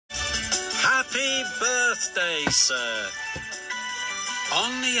Happy birthday, sir.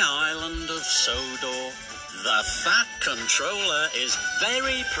 On the island of Sodor, the Fat Controller is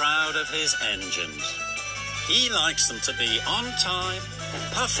very proud of his engines. He likes them to be on time,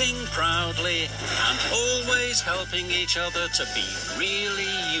 puffing proudly, and always helping each other to be really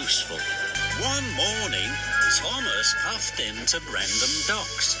useful. One morning, Thomas puffed into Brendam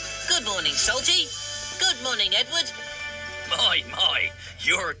Docks. Good morning, Salty. Good morning, Edward. My,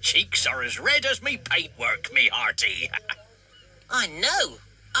 your cheeks are as red as me paintwork, me hearty. I know.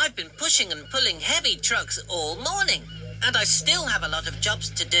 I've been pushing and pulling heavy trucks all morning, and I still have a lot of jobs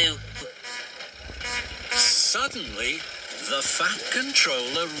to do. Suddenly, the Fat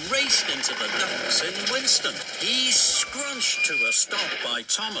Controller raced into the docks in Winston. He scrunched to a stop by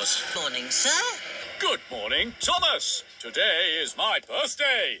Thomas. Morning, sir. Good morning, Thomas. Today is my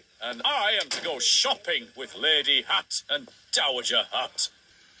birthday, and I am to go shopping with Lady Hatt and Dowager Hatt.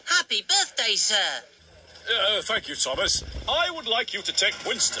 Happy birthday, sir. Thank you, Thomas. I would like you to take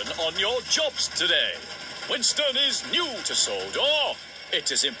Winston on your jobs today. Winston is new to Sodor.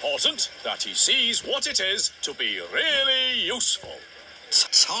 It is important that he sees what it is to be really useful.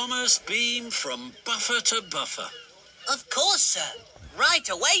 Thomas beamed from buffer to buffer. Of course, sir. Right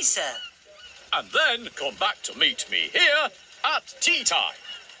away, sir. And then come back to meet me here at tea time.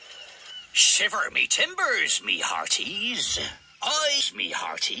 Shiver me timbers, me hearties.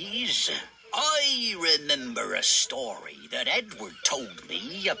 I remember a story that Edward told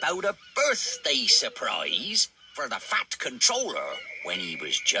me about a birthday surprise for the Fat Controller when he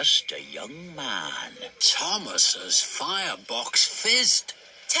was just a young man. Thomas's firebox fizzed.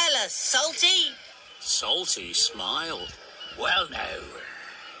 Tell us, Salty. Salty smiled. Well, now,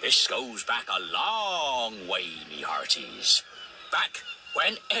 this goes back a long way, me hearties. Back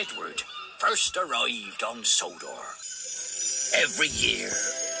when Edward first arrived on Sodor. Every year,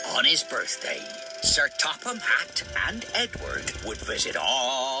 on his birthday, Sir Topham, Hatt and Edward would visit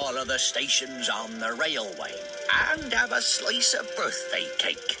all of the stations on the railway and have a slice of birthday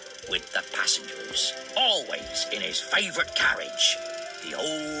cake with the passengers, always in his favourite carriage, the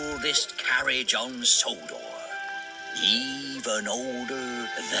oldest carriage on Sodor, even older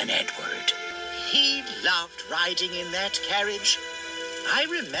than Edward. He loved riding in that carriage. I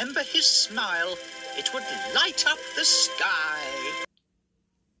remember his smile. It would light up the sky.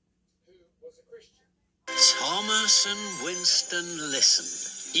 Thomas and Winston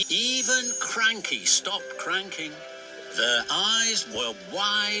listened. Even Cranky stopped cranking. Their eyes were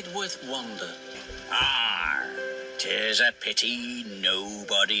wide with wonder. Ah, 'tis a pity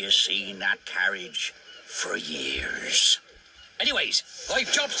nobody has seen that carriage for years. Anyways,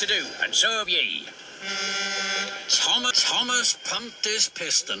 I've jobs to do, and so have ye. Thomas pumped his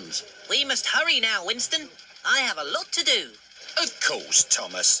pistons. We must hurry now, Winston. I have a lot to do. Of course,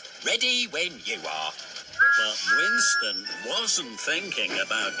 Thomas. Ready when you are. But Winston wasn't thinking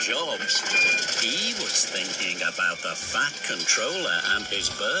about jobs. He was thinking about the Fat Controller and his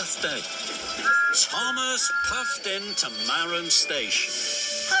birthday. Thomas puffed into Marron Station.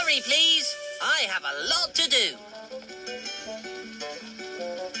 Hurry, please. I have a lot to do.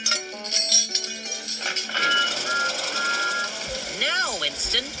 Now,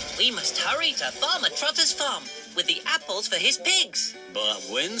 Winston, we must hurry to Farmer Trotter's farm with the apples for his pigs. But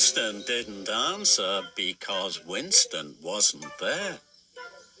Winston didn't answer because Winston wasn't there.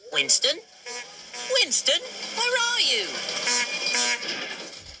 Winston? Winston, where are you?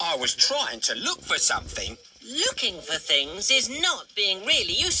 I was trying to look for something. Looking for things is not being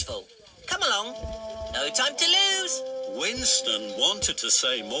really useful. Come along. No time to lose. Winston wanted to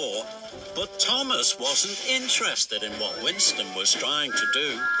say more, but Thomas wasn't interested in what Winston was trying to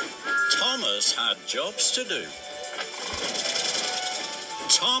do. Thomas had jobs to do.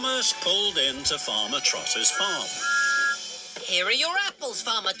 Thomas pulled into Farmer Trotter's farm. Here are your apples,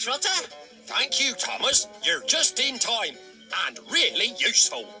 Farmer Trotter. Thank you, Thomas. You're just in time and really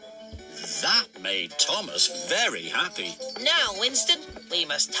useful. That made Thomas very happy. Now, Winston, we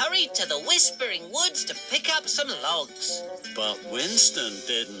must hurry to the Whispering Woods to pick up some logs. But Winston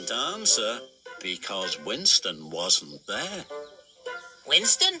didn't answer because Winston wasn't there.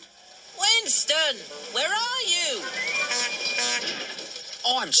 Winston? Winston, where are you?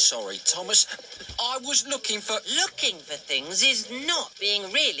 I'm sorry, Thomas. I was looking for... Looking for things is not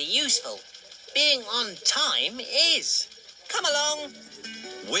being really useful. Being on time is. Come along.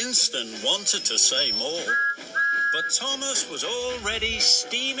 Winston wanted to say more, but Thomas was already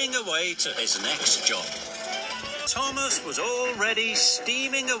steaming away to his next job.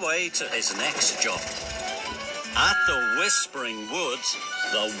 At the Whispering Woods,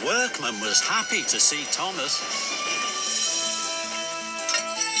 the workman was happy to see Thomas.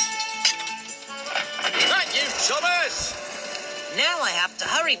 Thomas! Now I have to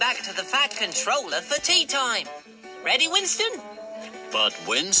hurry back to the Fat Controller for tea time. Ready, Winston? But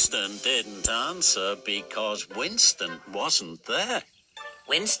Winston didn't answer because Winston wasn't there.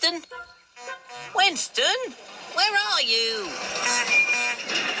 Winston? Winston? Where are you?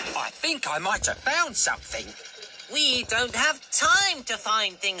 I think I might have found something. We don't have time to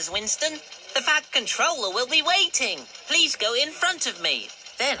find things, Winston. The Fat Controller will be waiting. Please go in front of me.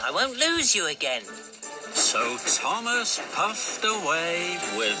 Then I won't lose you again. So Thomas puffed away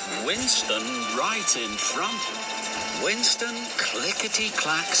with Winston right in front. Winston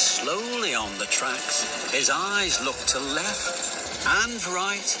clickety-clacked slowly on the tracks. His eyes looked to left and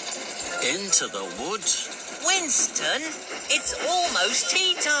right into the woods. Winston, it's almost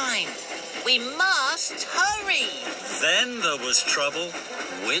tea time. We must hurry. Then there was trouble.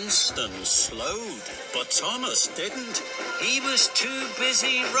 Winston slowed, but Thomas didn't. He was too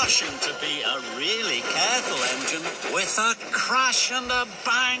busy rushing to be a really careful engine. With a crash and a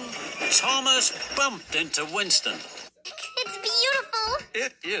bang, Thomas bumped into Winston. It's beautiful.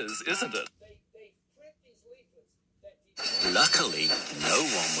 It is, isn't it? Luckily, no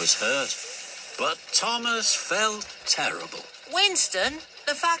one was hurt, but Thomas felt terrible. Winston,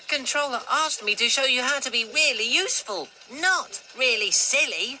 the Fat Controller asked me to show you how to be really useful, not really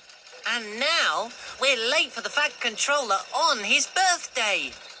silly. And now we're late for the Fat Controller on his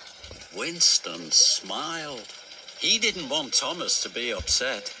birthday. Winston smiled. He didn't want Thomas to be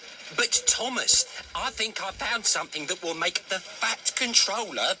upset. But Thomas, I think I found something that will make the Fat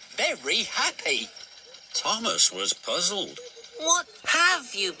Controller very happy. Thomas was puzzled. What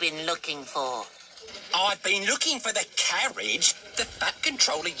have you been looking for? I've been looking for the carriage the Fat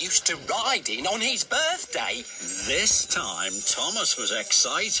Controller used to ride in on his birthday. This time, Thomas was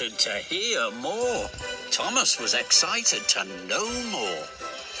excited to hear more. Thomas was excited to know more.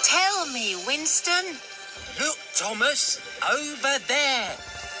 Tell me, Winston. Look, Thomas, over there.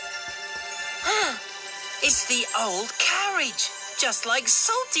 It's the old carriage, just like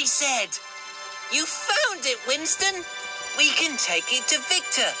Salty said. You found it, Winston. We can take it to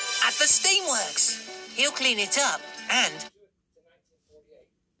Victor at the Steamworks. He'll clean it up and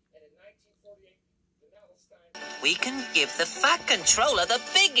we can give the Fat Controller the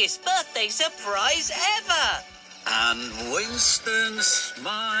biggest birthday surprise ever. And Winston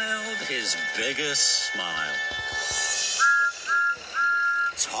smiled his biggest smile.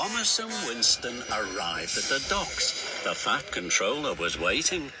 Thomas and Winston arrived at the docks. The Fat Controller was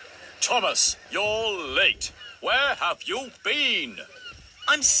waiting. Thomas, you're late. Where have you been?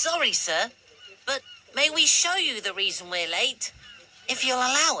 I'm sorry, sir, but may we show you the reason we're late? If you'll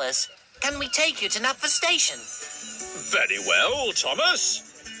allow us, can we take you to Knapford Station? Very well,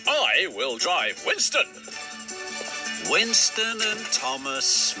 Thomas. I will drive Winston. Winston and Thomas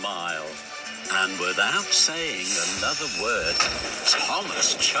smiled, and without saying another word,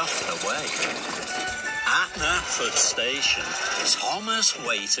 Thomas chuffed away. At Knapford Station, Thomas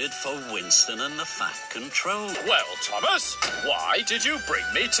waited for Winston and the Fat Controller. Well, Thomas, why did you bring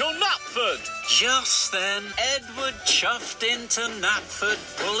me to Knapford? Just then, Edward chuffed into Knapford,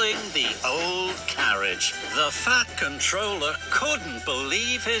 pulling the old carriage. The Fat Controller couldn't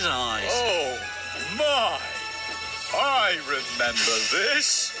believe his eyes. Oh, my. I remember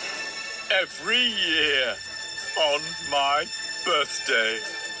this. Every year on my birthday.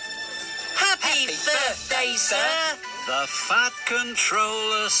 Happy birthday, sir! The Fat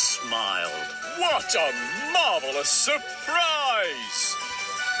Controller smiled. What a marvelous surprise!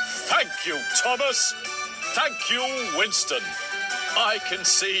 Thank you, Thomas. Thank you, Winston. I can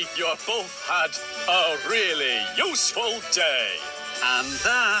see you've both had a really useful day. And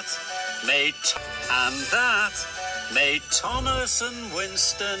that made Thomas and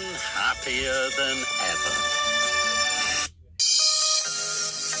Winston happier than ever.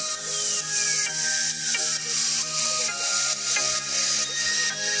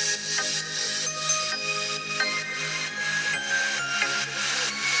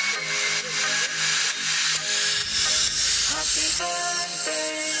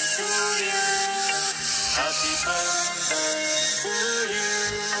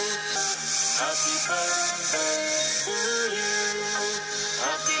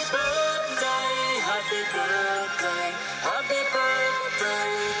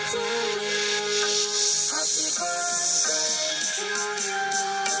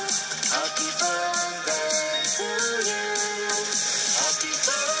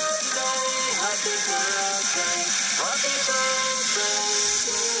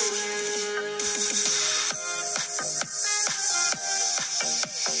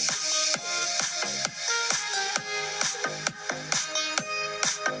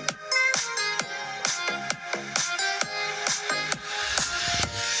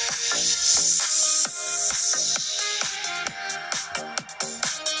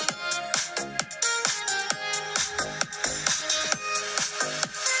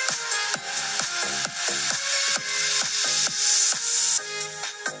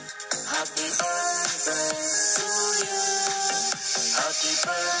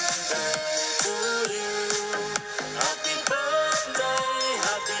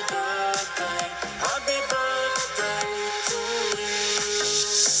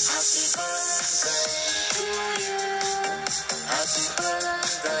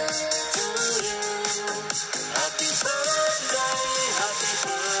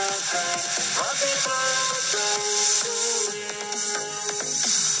 Happy birthday.